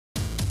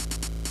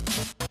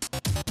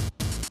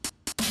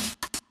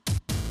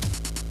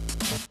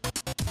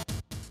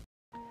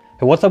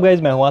What's up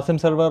guys, मैं हूं Asim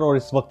server और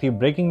इस वक्त की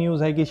ब्रेकिंग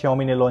न्यूज़ है कि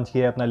Xiaomi ने लॉन्च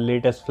किया है अपना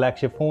latest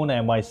flagship phone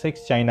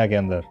Mi6 China के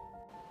अंदर।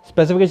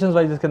 स्पेसिफिकेशंस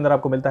वाइज इसके अंदर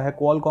आपको मिलता है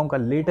क्वालकॉम का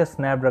लेटेस्ट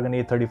स्नैपड्रैगन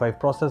 835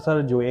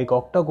 प्रोसेसर, जो एक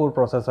ऑक्टा कोर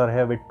प्रोसेसर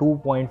है with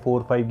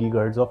 2.45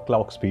 gigahertz of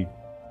clock speed.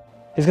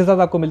 इसके साथ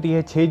आपको मिलती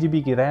है 6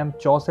 GB की रैम,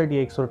 64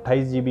 या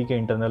 128 GB के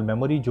इंटरनल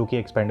मेमोरी, जो कि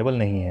एक्सपेंडेबल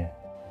नहीं है।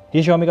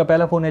 ये Xiaomi का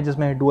पहला फोन है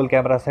जिसमें है डुअल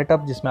कैमरा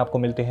सेटअप, जिसमें आपको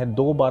मिलते हैं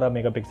दो 12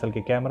 मेगापिक्सल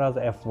के कैमराज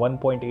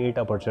f1.8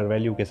 अपर्चर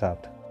वैल्यू के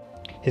साथ।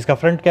 इसका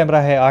फ्रंट कैमरा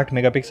है 8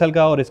 मेगापिक्सल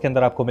का और इसके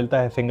अंदर आपको मिलता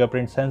है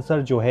फिंगरप्रिंट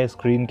सेंसर, जो है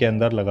स्क्रीन के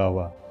अंदर लगा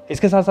हुआ।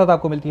 इसके साथ साथ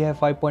आपको मिलती है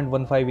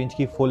 5.15 इंच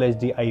की फुल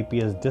HD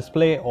IPS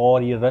डिस्प्ले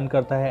और ये रन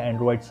करता है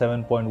Android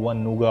 7.1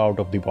 नूगा out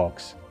of the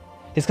box.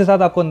 इसके साथ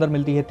आपको अंदर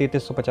मिलती है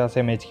 3350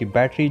 mAh की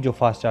बैटरी, जो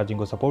फास्ट चार्जिंग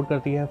को सपोर्ट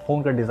करती है।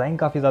 फोन का डिज़ाइन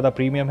काफ़ी ज़्यादा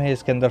प्रीमियम है।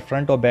 इसके अंदर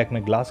फ्रंट और बैक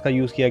में ग्लास का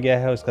यूज़ किया गया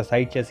है और इसका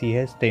साइड चेसी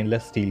है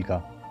स्टेनलेस स्टील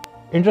का।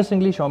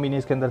 इंटरेस्टिंगली Xiaomi ने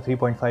इसके अंदर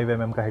 3.5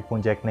 mm का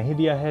हेडफोन जैक नहीं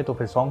दिया है, तो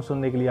फिर सॉन्ग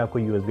सुनने के लिए आपको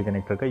USB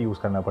कनेक्टर का यूज़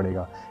करना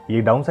पड़ेगा।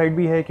 ये डाउन साइड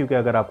भी है, क्योंकि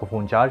अगर आपको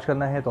फ़ोन चार्ज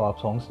करना है तो आप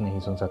सॉन्ग्स नहीं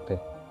सुन सकते।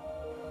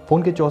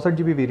 फ़ोन के 64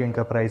 GB वेरिएंट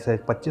का प्राइस है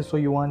 2500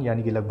 युआन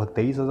यानी कि लगभग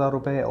 23,000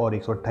 रुपये और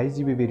 128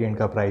 GB वेरिएंट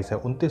का प्राइस है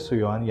 2900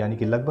 युआन यानी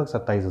कि लगभग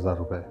 27,000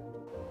 रुपये।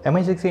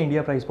 Mi6 से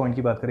इंडिया प्राइस पॉइंट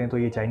की बात करें तो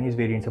ये चाइनीज़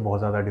वेरिएंट से बहुत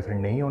ज़्यादा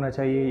डिफरेंट नहीं होना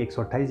चाहिए।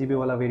 128 GB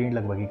वाला वेरिएंट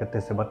लगभग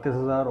 31 से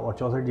 32,000 और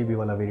 64 GB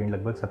वाला वेरिएंट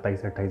लगभग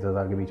 27 से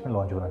 28,000 के बीच में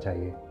लॉन्च होना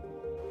चाहिए।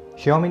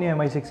 Xiaomi ने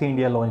Mi6 की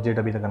इंडिया लॉन्च डेट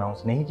अभी तक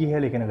अनाउंस नहीं की है,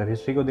 लेकिन अगर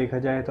हिस्ट्री को देखा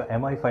जाए तो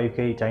Mi5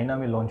 के चाइना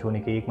में लॉन्च होने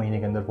के 1 महीने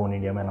के अंदर फ़ोन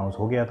इंडिया में अनाउंस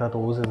हो गया था, तो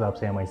उस हिसाब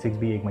से Mi6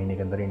 भी 1 महीने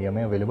के अंदर इंडिया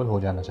में अवेलेबल हो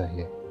जाना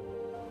चाहिए।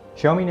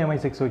 Xiaomi ने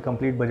Mi6 को एक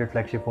कंप्लीट बजट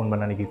फ्लैगशिप फ़ोन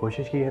बनाने की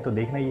कोशिश की है, तो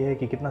देखना यह है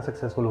कि कितना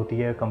सक्सेसफुल होती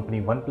है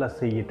कंपनी OnePlus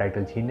से ये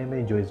टाइटल छीनने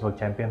में, जो इस वक्त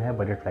चैंपियन है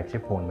बजट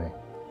फ्लैगशिप फ़ोन में।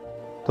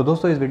 तो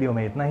दोस्तों, इस वीडियो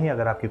में इतना ही।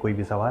 अगर आपके कोई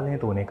भी सवाल हैं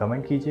तो उन्हें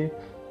कमेंट कीजिए।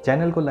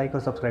 चैनल को लाइक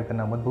और सब्सक्राइब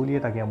करना मत भूलिए,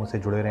 ताकि आप मुझसे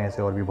जुड़े रहें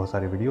ऐसे और भी बहुत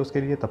सारे वीडियोज़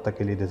के लिए। तब तक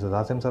के लिए this is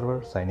Asim server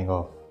signing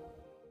off.